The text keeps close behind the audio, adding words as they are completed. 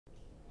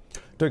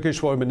Turkish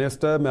Foreign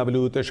Minister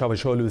Mevlut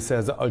Cavusoglu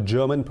says a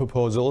German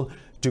proposal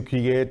to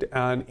create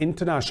an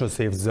international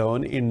safe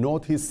zone in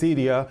northeast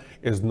Syria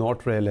is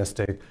not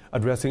realistic.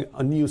 Addressing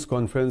a news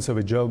conference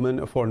with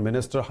German Foreign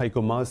Minister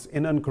Heiko Maas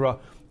in Ankara,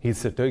 he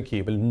said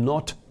Turkey will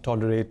not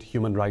tolerate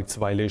human rights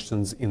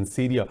violations in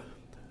Syria.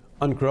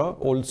 Ankara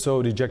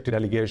also rejected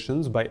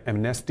allegations by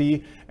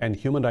Amnesty and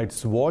Human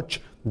Rights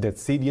Watch that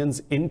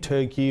Syrians in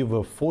Turkey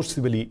were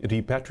forcibly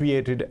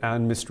repatriated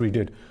and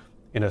mistreated.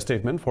 In a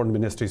statement, Foreign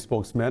Ministry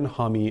spokesman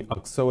Hami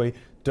Aksoy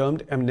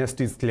termed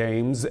Amnesty's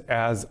claims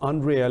as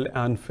unreal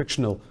and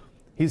fictional.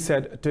 He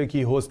said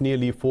Turkey hosts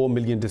nearly 4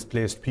 million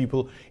displaced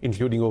people,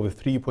 including over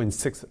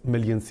 3.6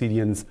 million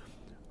Syrians.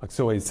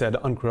 Aksoy said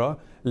Ankara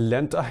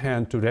lent a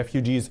hand to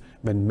refugees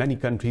when many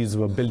countries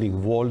were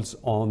building walls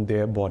on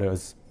their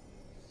borders.